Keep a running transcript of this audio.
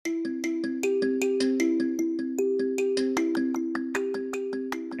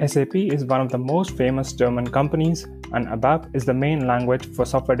SAP is one of the most famous German companies, and ABAP is the main language for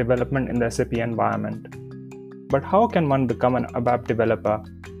software development in the SAP environment. But how can one become an ABAP developer,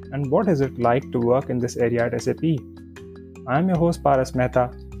 and what is it like to work in this area at SAP? I am your host Paras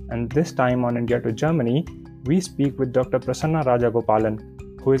Mehta, and this time on India to Germany, we speak with Dr. Prasanna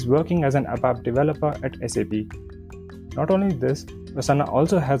Rajagopalan, who is working as an ABAP developer at SAP. Not only this, Prasanna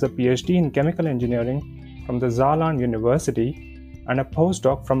also has a PhD in chemical engineering from the Saarland University and a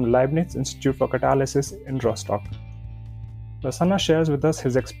postdoc from Leibniz Institute for Catalysis in Rostock. Prasanna shares with us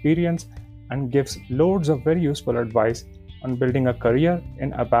his experience and gives loads of very useful advice on building a career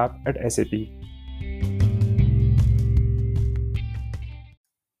in ABAP at SAP.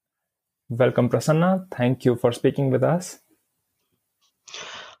 Welcome, Prasanna. Thank you for speaking with us.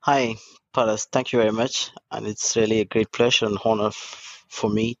 Hi, Paras. Thank you very much. And it's really a great pleasure and honor for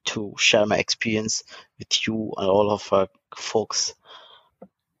me to share my experience with you and all of our folks.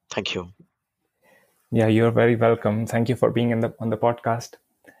 Thank you. Yeah, you're very welcome. Thank you for being on the podcast.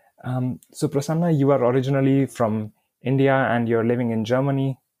 So, Prasanna, you are originally from India and you're living in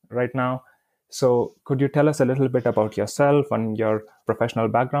Germany right now. So, could you tell us a little bit about yourself and your professional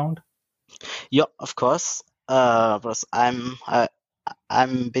background? Yeah, of course. Paras, I'm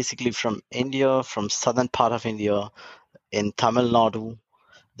basically from India, from southern part of India, in Tamil Nadu,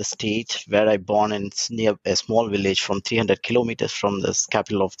 the state where I born in. It's near a small village from 300 kilometers from this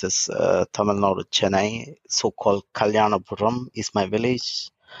capital of this Tamil Nadu, Chennai, so-called Kalyanapuram is my village,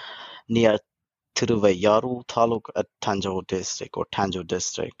 near Thiruvayaru Taluk at Tanjore district or Tanjore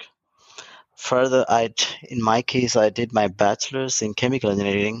district. Further, in my case, I did my bachelor's in chemical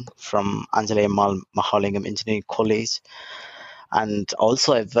engineering from Anjali Mahalingam Engineering College. And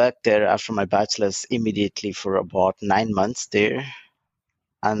also I worked there after my bachelor's immediately for about 9 months there.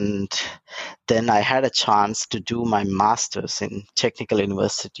 And then I had a chance to do my master's in Technical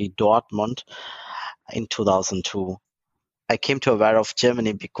University Dortmund in 2002. I came to aware of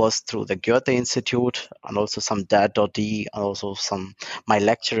Germany because through the Goethe Institute and also some DAD.D and also my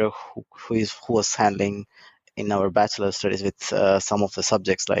lecturer who was handling in our bachelor studies with some of the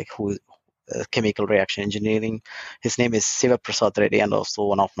subjects like chemical reaction engineering. His name is Siva Prasad Reddy, and also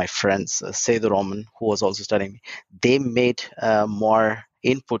one of my friends, Sedu Roman, who was also studying. They made more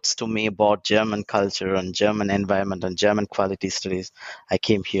inputs to me about German culture and German environment and German quality studies. I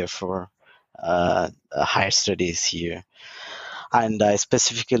came here for higher studies here. And I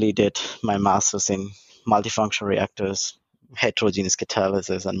specifically did my master's in multifunctional reactors, heterogeneous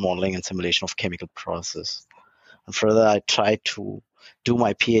catalysis, and modeling and simulation of chemical process. And further, I tried to do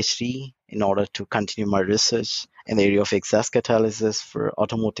my PhD in order to continue my research in the area of exhaust catalysis for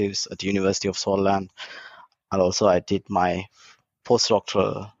automotives at the University of Saarland. And also I did my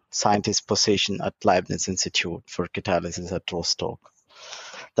postdoctoral scientist position at Leibniz Institute for Catalysis at Rostock.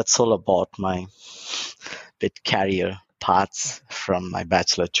 That's all about my bit career paths from my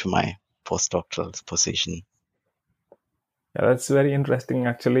bachelor to my postdoctoral position. Yeah, that's very interesting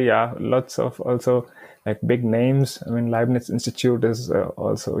actually. Yeah, lots of also like big names. I mean, Leibniz Institute is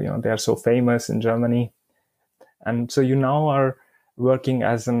also, they are so famous in Germany. And so you now are working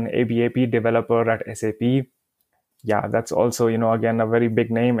as an ABAP developer at SAP. Yeah, that's also, again, a very big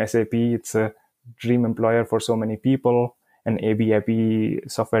name, SAP. It's a dream employer for so many people. And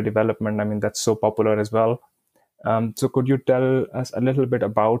ABAP software development, I mean, that's so popular as well. So could you tell us a little bit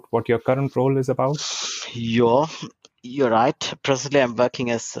about what your current role is about? You're right. Presently, I'm working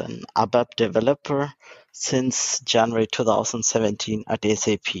as an ABAP developer since January 2017 at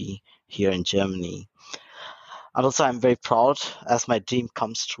SAP here in Germany. And also, I'm very proud as my dream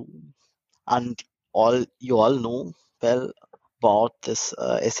comes true. And you all know well about this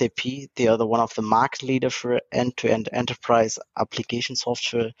SAP. They are one of the market leader for end-to-end enterprise application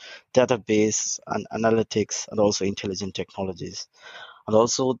software, database, and analytics, and also intelligent technologies. And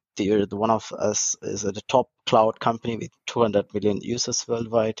also, they're one of us is the top cloud company with 200 million users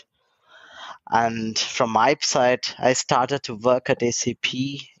worldwide. And from my side, I started to work at SAP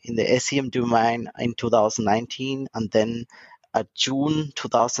in the SEM domain in 2019, and then at June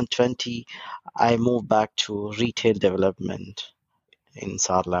 2020, I moved back to retail development in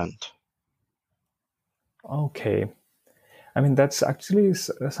Saarland. Okay. I mean, that's actually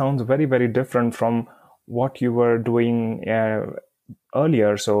sounds very, very different from what you were doing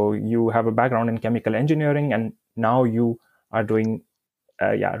earlier. So you have a background in chemical engineering, and now you are doing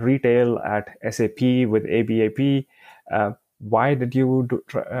retail at SAP with ABAP. Why did you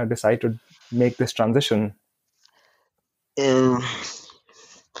decide to make this transition? Yeah,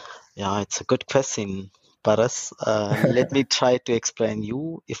 it's a good question, Paras. Let me try to explain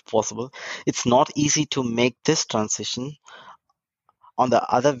you if possible. It's not easy to make this transition. On the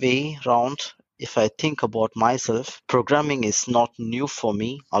other way round, if I think about myself, programming is not new for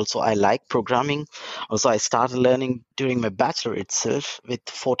me. Also, I like programming. Also, I started learning during my bachelor itself with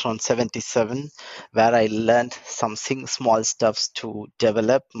Photon 77, where I learned some small stuffs to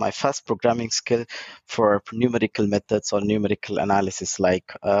develop my first programming skill for numerical methods or numerical analysis,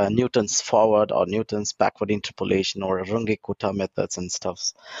 like Newton's forward or Newton's backward interpolation or Runge-Kutta methods and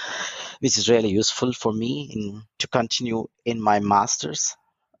stuffs, which is really useful for me to continue in my master's.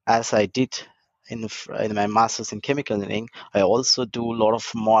 As I did in my master's in chemical engineering, I also do a lot of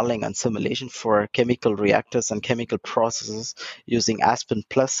modeling and simulation for chemical reactors and chemical processes using Aspen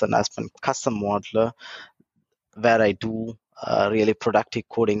Plus and Aspen Custom Modeler, where I do really productive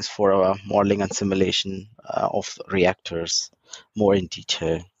codings for modeling and simulation of reactors more in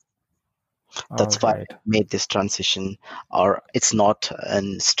detail. All That's why I right. made this transition, or it's not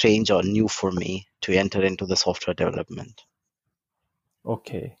strange or new for me to enter into the software development.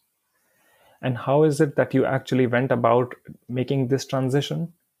 Okay. And how is it that you actually went about making this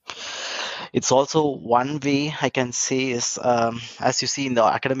transition? It's also one way I can say is, as you see in the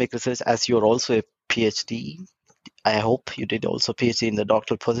academic research, as you're also a PhD, I hope you did also PhD in the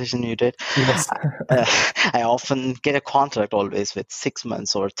doctoral position you did. Yes. uh, I often get a contract always with 6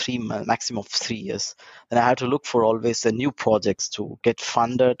 months or 3 months, maximum of 3 years. Then I have to look for always the new projects to get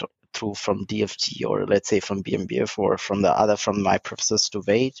funded through from DFG or let's say from BMBF or from my professors to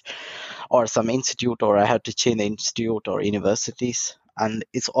wait or some institute, or I have to change the institute or universities. And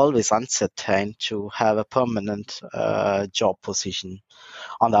it's always uncertain to have a permanent job position.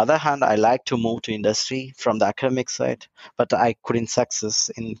 On the other hand, I like to move to industry from the academic side, but I couldn't success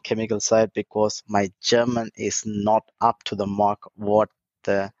in chemical side because my German is not up to the mark what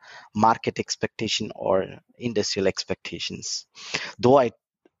the market expectation or industrial expectations.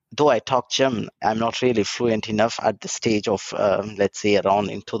 Though I talk German, I'm not really fluent enough at the stage of let's say around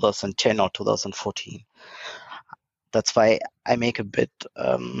in 2010 or 2014. That's why I make a bit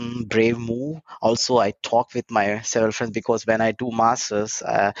brave move. Also, I talk with my several friends because when I do masters,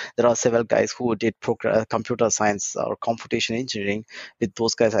 there are several guys who did computer science or computation engineering. With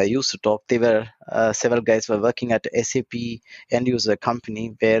those guys, I used to talk. They were several guys were working at SAP end user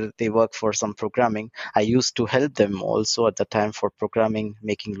company where they work for some programming. I used to help them also at the time for programming,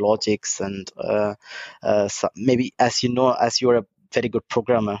 making logics, and maybe as you know, as you're a very good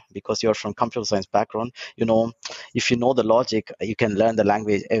programmer because you're from computer science background, if you know the logic, you can learn the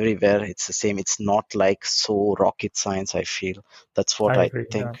language everywhere. It's the same. It's not like so rocket science, I feel. That's what I I agree.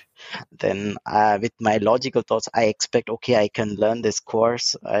 Yeah. think. Then with my logical thoughts, I expect, okay, I can learn this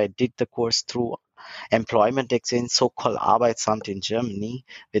course. I did the course through Employment Exchange, so-called Arbeitsamt in Germany,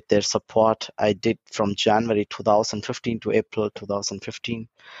 with their support. I did from January 2015 to April 2015.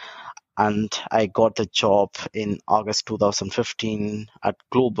 And I got the job in August 2015 at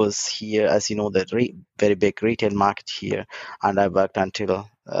Globus here, as you know, the very big retail market here. And I worked until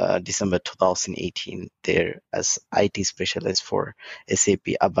December 2018 there as IT specialist for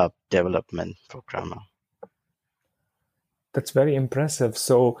SAP ABAP development programmer. That's very impressive.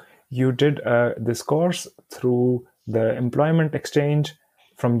 So you did this course through the Employment Exchange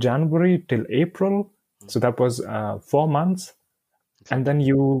from January till April. So that was 4 months. And then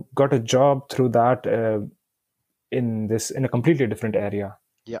you got a job through that in a completely different area.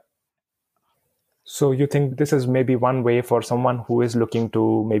 Yeah. So you think this is maybe one way for someone who is looking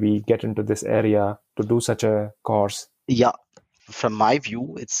to maybe get into this area to do such a course? Yeah. From my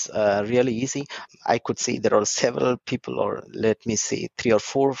view, it's really easy. I could say there are several people, or let me say 3 or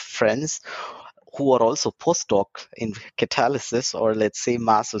 4 friends who are also postdoc in catalysis, or let's say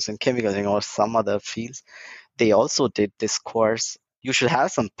masters in chemical engineering or some other fields. They also did this course. You should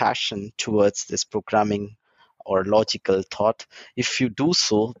have some passion towards this programming or logical thought. If you do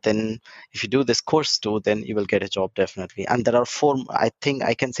so, then if you do this course too, then you will get a job definitely. And there are 4, I think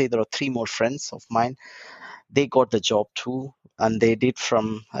I can say there are 3 more friends of mine. They got the job too, and they did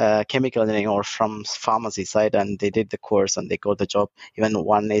from chemical engineering or from pharmacy side, and they did the course and they got the job. Even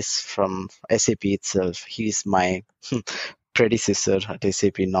one is from SAP itself. He's my predecessor at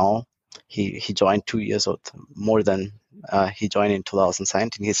SAP now. He joined 2 years or more than he joined in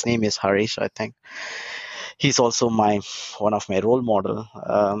 2017. His name is Harish, I think. He's also one of my role model.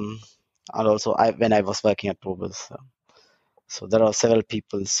 And also when I was working at Global. So there are several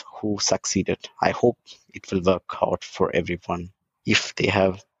people who succeeded. I hope it will work out for everyone if they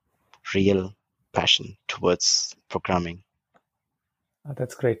have real passion towards programming.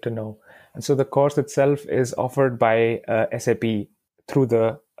 That's great to know. And so the course itself is offered by SAP through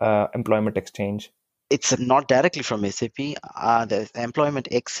the Employment Exchange. It's not directly from SAP. The Employment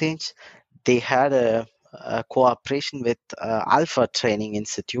Exchange, they had a cooperation with Alpha Training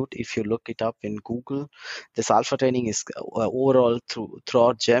Institute. If you look it up in Google, this Alpha Training is overall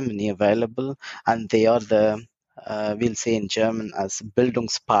throughout Germany available, and they are the we'll say in German as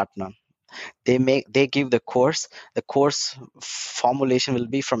Bildungspartner. They give the course formulation will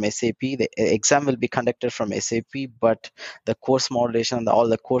be from SAP, the exam will be conducted from SAP, but the course moderation and all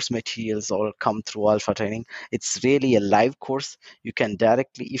the course materials all come through Alpha Training. It's really a live course. You can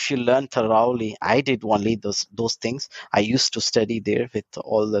directly, if you learn thoroughly, I did only those things. I used to study there with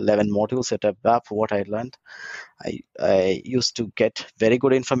all the 11 modules at ABAP. What I learned, I used to get very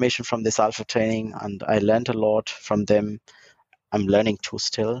good information from this Alpha Training, and I learned a lot from them. I'm learning too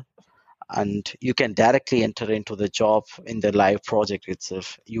still, and you can directly enter into the job in the live project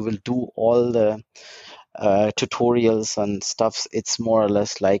itself. You will do all the tutorials and stuff. It's more or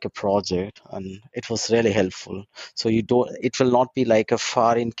less like a project, and it was really helpful. So it will not be like a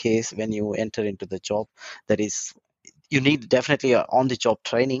foreign case when you enter into the job. That is, you need definitely on the job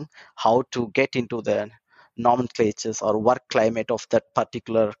training how to get into the nomenclatures or work climate of that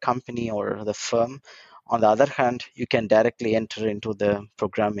particular company or the firm. On the other hand, you can directly enter into the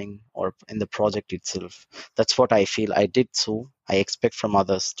programming or in the project itself. That's what I feel. I did so. I expect from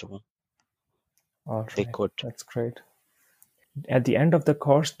others too. All They right, could. that's great. At the end of the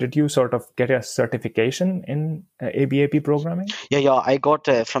course, did you sort of get a certification in ABAP programming? Yeah. I got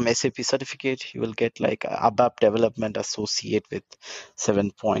from SAP certificate. You will get like ABAP development associate with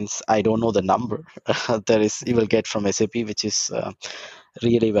 7 points. I don't know the number. There is you will get from SAP, which is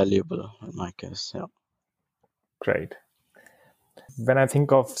really valuable in my case. Yeah. Great. When I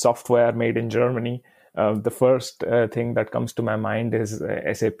think of software made in Germany, the first thing that comes to my mind is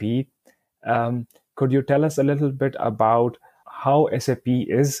SAP. Could you tell us a little bit about how SAP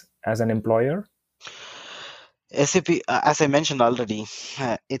is as an employer? SAP, as I mentioned already,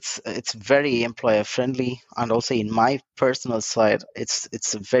 it's very employer friendly, and also in my personal side,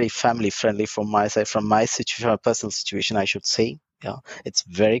 it's very family friendly from my side, from my situation, personal situation, I should say. Yeah, it's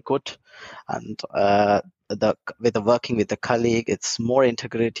very good, and with the working with the colleague, it's more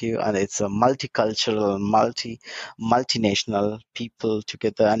integrative, and it's a multicultural, multinational people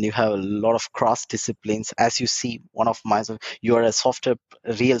together, and you have a lot of cross disciplines. As you see, one of my, you are a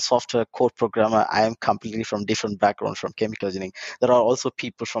real software code programmer. I am completely from different background, from chemical engineering. There are also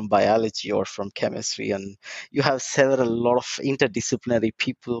people from biology or from chemistry, and you have several lot of interdisciplinary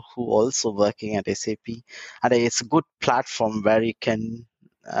people who also working at SAP, and it's a good platform where you can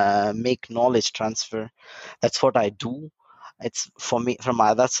make knowledge transfer. That's what I do. It's for me, from my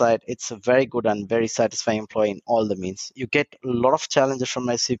other side, it's a very good and very satisfying employee in all the means. You get a lot of challenges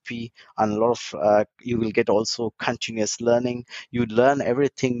from SAP, and a lot of you will get also continuous learning. You learn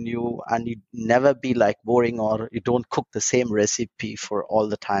everything new, and you never be like boring, or you don't cook the same recipe for all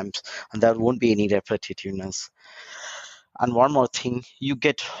the times, and there won't be any repetitiveness. And one more thing, you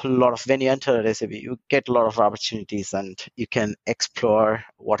get a lot of, when you enter a recipe, you get a lot of opportunities, and you can explore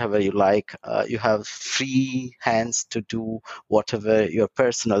whatever you like. You have free hands to do whatever your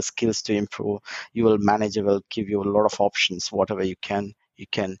personal skills to improve. Your manager will give you a lot of options, whatever you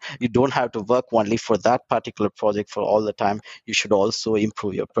don't have to work only for that particular project for all the time. You should also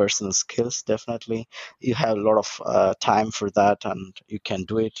improve your personal skills. Definitely, you have a lot of time for that, and you can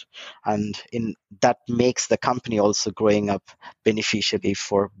do it. And in that makes the company also growing up beneficially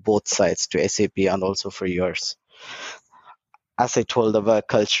for both sides, to SAP and also for yours. As I told, the work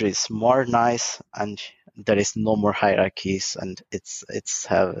culture is more nice, and there is no more hierarchies, and it's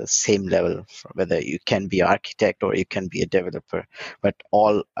have the same level for whether you can be architect or you can be a developer, but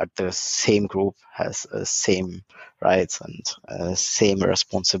all at the same group has same rights and same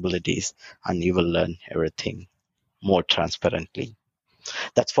responsibilities, and you will learn everything more transparently.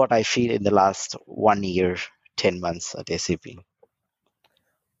 That's what I feel in the last 1 year, 10 months at SAP.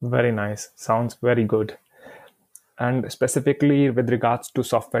 Very nice. Sounds very good. And specifically with regards to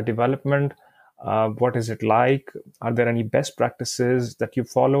software development, what is it like? Are there any best practices that you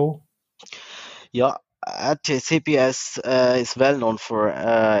follow? Yeah, at SAP is well known for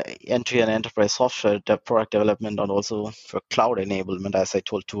entry and enterprise software product development, and also for cloud enablement. As I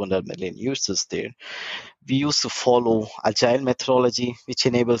told, 200 million users there. We used to follow agile methodology, which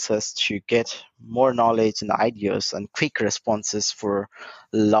enables us to get more knowledge and ideas and quick responses for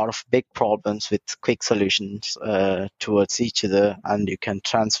a lot of big problems with quick solutions towards each other, and you can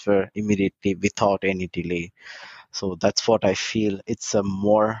transfer immediately without any delay. So that's what I feel. It's a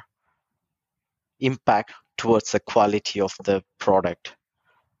more impact towards the quality of the product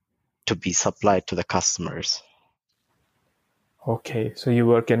to be supplied to the customers. Okay, so you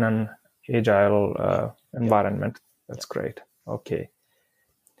work in an agile Yeah. environment. That's great. Okay.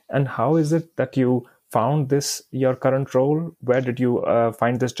 And how is it that you found this your current role? Where did you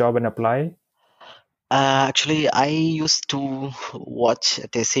find this job and apply? Actually, I used to watch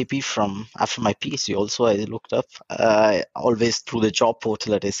at SAP from after my PhD. Also, I looked up always through the job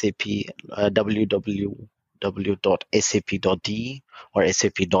portal at SAP, www.sap.de or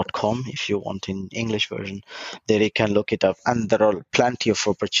sap.com if you want in English version. There you can look it up, and there are plenty of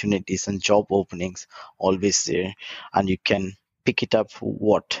opportunities and job openings always there, and you can pick it up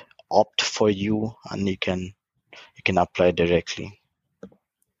what opt for you, and you can apply directly.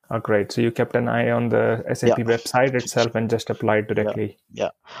 Oh, great. So you kept an eye on the Yeah. SAP website itself and just applied Yeah, directly.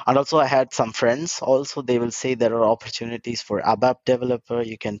 yeah. And also I had some friends also, they will say there are opportunities for ABAP developer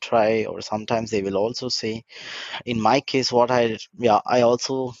you can try, or sometimes they will also say, in my case, I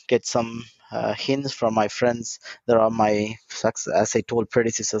also get some hints from my friends. There are my, as I told,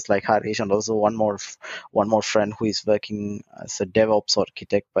 predecessors like Harish, and also one more friend who is working as a DevOps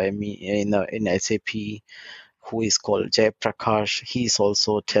architect by me in SAP, who is called Jay Prakash. He's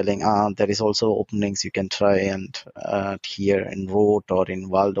also telling there is also openings you can try and here in Roth or in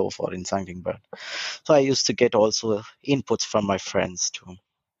Waldorf or in Sankt. So I used to get also inputs from my friends too.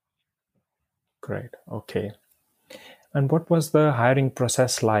 Great. Okay. And what was the hiring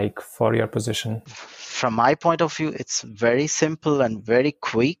process like for your position? From my point of view, it's very simple and very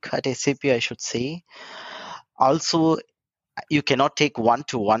quick at SAP, I should say. Also, you cannot take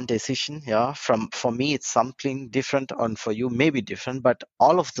one-to-one decision. Yeah, for me it's something different, and for you maybe different, but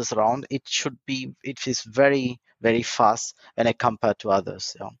all of this around it is very very fast when I compare to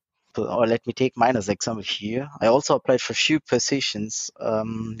others. Yeah. Or let me take mine as example here. I also applied for few positions.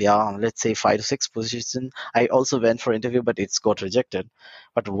 Let's say 5 to 6 positions. I also went for interview, but it's got rejected.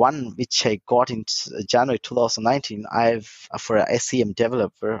 But one which I got in January 2019, I've for a SEM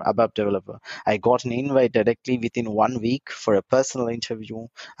developer, ABAP developer. I got an invite directly within 1 week for a personal interview,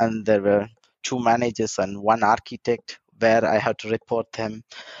 and there were two managers and one architect where I had to report them,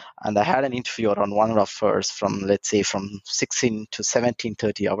 and I had an interview around 1 hours from, let's say, from 16 to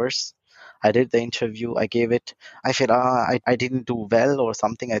 17:30 hours. I did the interview, I gave it. I felt I didn't do well or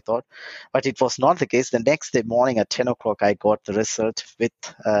something, I thought, but it was not the case. The next day morning at 10 o'clock, I got the result with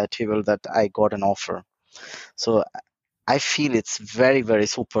table that I got an offer. So I feel it's very, very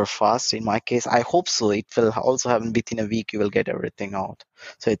super fast in my case. I hope so. It will also happen within a week. You will get everything out.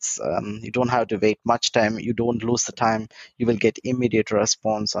 So it's you don't have to wait much time. You don't lose the time. You will get immediate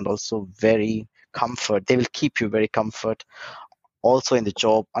response and also very comfort. They will keep you very comfort also in the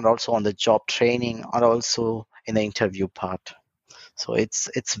job and also on the job training and also in the interview part. So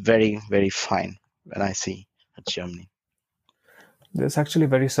it's very, very fine when I see at Germany. That's actually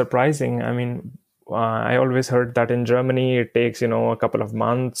very surprising. I mean, I always heard that in Germany it takes, a couple of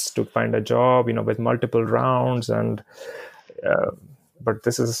months to find a job, with multiple rounds, and but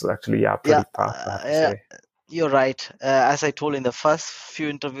this is actually, yeah, Yeah, pretty fast, I have to say. you're right. As I told in the first few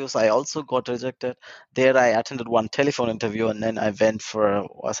interviews, I also got rejected. There, I attended one telephone interview and then I went for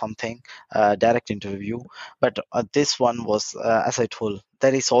something, direct interview. But this one was, as I told,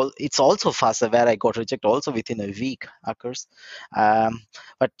 it's also faster where I got rejected also within a week occurs.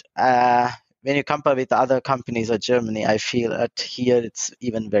 But when you compare with other companies or Germany, I feel that here it's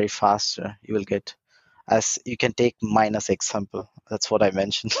even very faster. You will get, as you can take mine as example. That's what I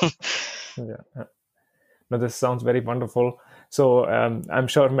mentioned. Yeah. No, this sounds very wonderful. So I'm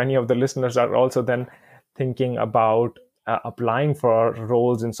sure many of the listeners are also then thinking about applying for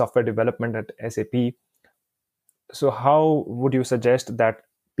roles in software development at SAP. So how would you suggest that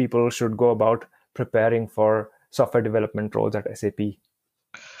people should go about preparing for software development roles at SAP?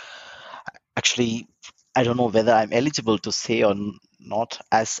 Actually, I don't know whether I'm eligible to say or not,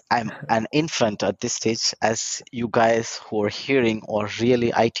 as I'm an infant at this stage, as you guys who are hearing are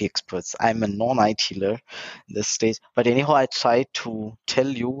really IT experts. I'm a non-ITler in this stage. But anyhow, I try to tell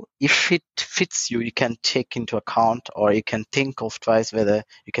you, if it fits you, you can take into account or you can think of twice whether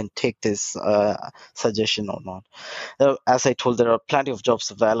you can take this suggestion or not. As I told, there are plenty of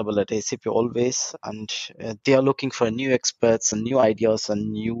jobs available at ACP always, and they are looking for new experts and new ideas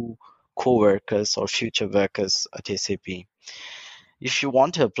and new co-workers or future workers at SAP. If you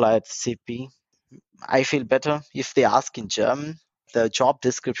want to apply at SAP, I feel better if they ask in German. The job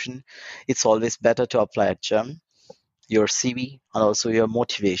description, it's always better to apply at German. Your CV and also your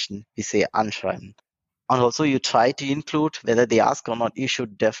motivation, we say anschreiben. And also you try to include, whether they ask or not, you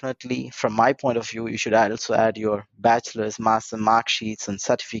should definitely, from my point of view, you should also add your bachelor's, master mark sheets and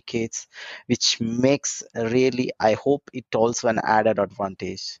certificates, which makes really, I hope it also an added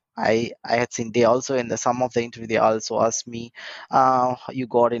advantage. I had seen they also in the some of the interview they also asked me, you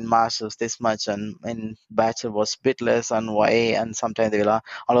got in masters this much and in bachelor was bit less and why, and sometimes they will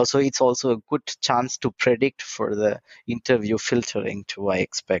and also it's also a good chance to predict for the interview filtering too, I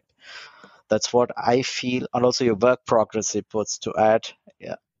expect. That's what I feel. And also your work progress reports to add.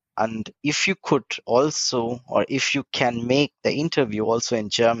 Yeah. And if you could also, or if you can make the interview also in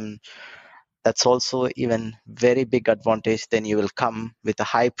German, that's also even very big advantage. Then you will come with a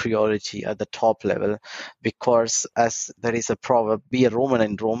high priority at the top level, because as there is a proverb, be a Roman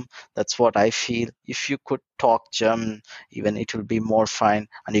in Rome. That's what I feel. If you could talk German, even it will be more fine,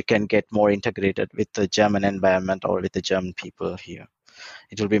 and you can get more integrated with the German environment or with the German people here.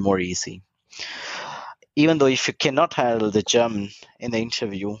 It will be more easy. Even though if you cannot handle the German in the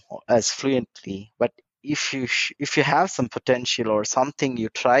interview as fluently, but if you have some potential or something you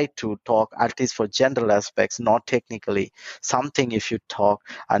try to talk at least for general aspects, not technically, something if you talk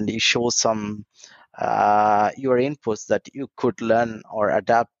and you show some your inputs that you could learn or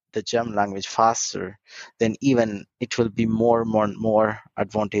adapt the German language faster, then even it will be more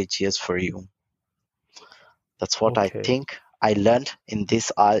advantageous for you. That's what I Okay. think I learned in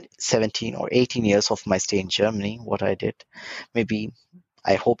this 17 or 18 years of my stay in Germany, what I did. Maybe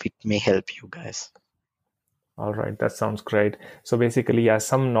I hope it may help you guys. All right, that sounds great. So basically, yeah,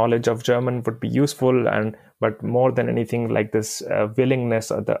 some knowledge of German would be useful, and but more than anything, like this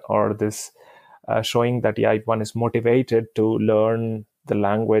willingness or this showing that yeah, one is motivated to learn the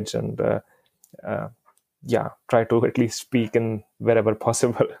language and uh, yeah, try to at least speak in wherever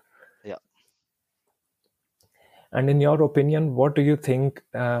possible. Yeah. And in your opinion, what do you think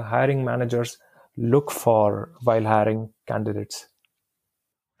hiring managers look for while hiring candidates?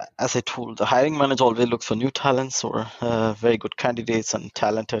 As I told, the hiring manager always looks for new talents or very good candidates and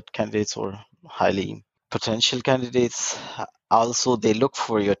talented candidates or highly potential candidates. Also, they look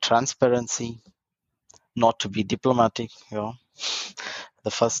for your transparency, not to be diplomatic,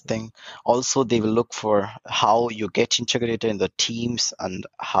 the first thing. Also, they will look for how you get integrated in the teams and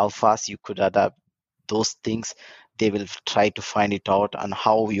how fast you could adapt those things. They will try to find it out, and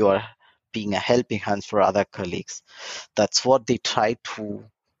how you are being a helping hand for other colleagues. That's what they try to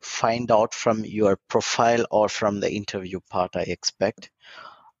find out from your profile or from the interview part, I expect.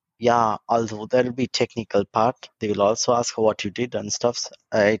 Yeah, although there will be technical part, they will also ask what you did and stuff.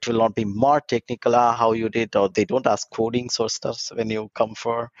 It will not be more technical, how you did, or they don't ask codings or stuff when you come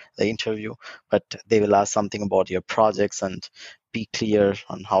for the interview, but they will ask something about your projects and be clear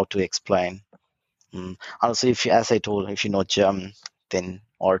on how to explain. Also, if you, as I told, if you know German, then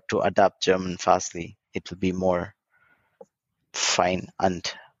or to adapt German fastly, it will be more fine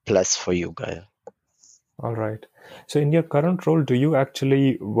and plus for you guys. All right. So in your current role, do you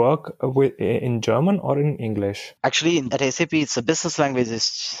actually work in German or in English? Actually, at SAP, it's a business language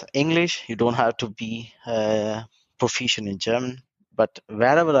is English. You don't have to be proficient in German. But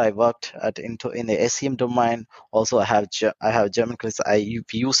wherever I worked in the SCM domain, also I have German because we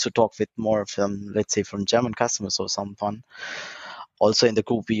used to talk with more from, let's say, from German customers or someone. Also in the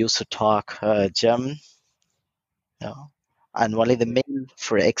group, we used to talk German. Yeah. And only the mail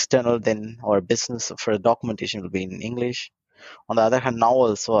for external then or business for documentation will be in English. On the other hand, now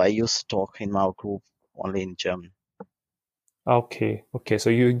also I used to talk in my group only in German. Okay, okay. So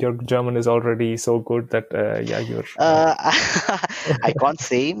your German is already so good that yeah, you're I can't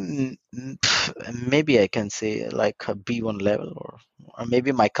say. Maybe I can say like a B1 level, or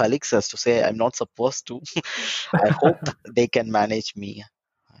maybe my colleagues has to say I'm not supposed to. I hope they can manage me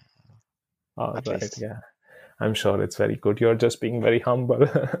all at right. least. Yeah, I'm sure it's very good. You're just being very humble.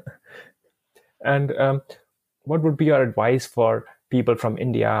 And what would be your advice for people from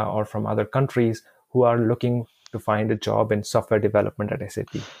India or from other countries who are looking to find a job in software development at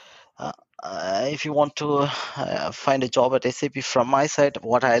SAP? Uh, if you want to find a job at SAP, from my side,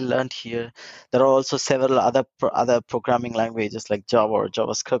 what I learned here, there are also several other programming languages like Java or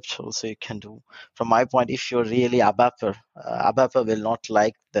JavaScript also you can do. From my point, if you're really ABAPer will not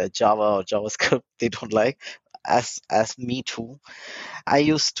like the Java or JavaScript. They don't like, as me too. I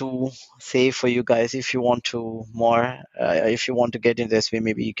used to say for you guys, if you want to if you want to get in this way,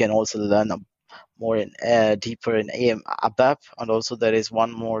 maybe you can also learn more in deeper in AM ABAP, and also there is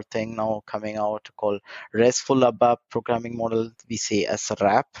one more thing now coming out called RESTful ABAP programming model. We say as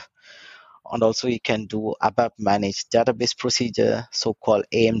RAP, and also you can do ABAP managed database procedure, so-called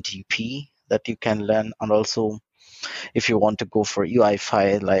AMDP, that you can learn. And also, if you want to go for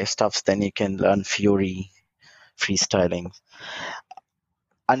UI5 like stuffs, then you can learn Fury freestyling.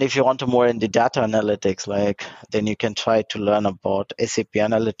 And if you want to more in the data analytics, then you can try to learn about SAP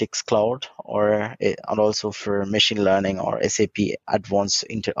Analytics Cloud, and also for machine learning or SAP Advanced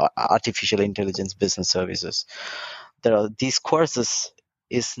Artificial Intelligence Business Services. These courses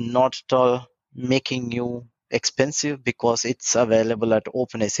is not at all making you expensive because it's available at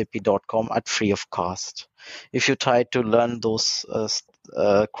opensap.com at free of cost. If you try to learn those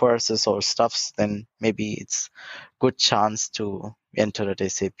courses or stuffs, then maybe it's good chance to enter at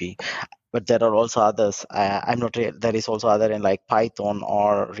SAP. But there are also others. There is also other in like Python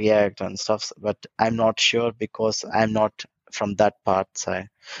or React and stuff, but I'm not sure because I'm not from that part side.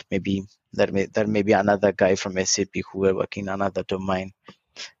 Maybe there may be another guy from SAP who are working in another domain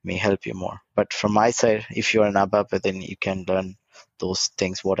may help you more. But from my side, if you're an ABAP, then you can learn those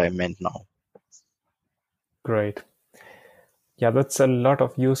things what I meant now. Great. Yeah, that's a lot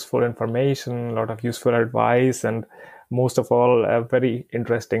of useful information, a lot of useful advice, and most of all, very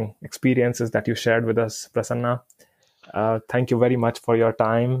interesting experiences that you shared with us, Prasanna. Thank you very much for your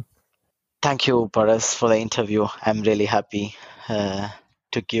time. Thank you, Paras, for the interview. I'm really happy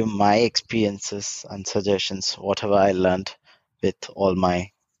to give my experiences and suggestions, whatever I learned with all my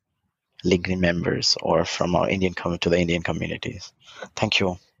LinkedIn members or from our Indian to the Indian communities. Thank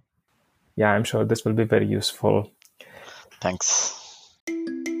you. Yeah, I'm sure this will be very useful. Thanks.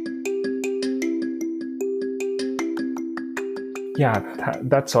 Yeah,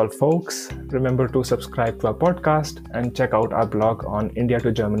 that's all, folks. Remember to subscribe to our podcast and check out our blog on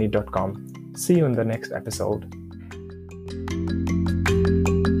indiatogermany.com. See you in the next episode.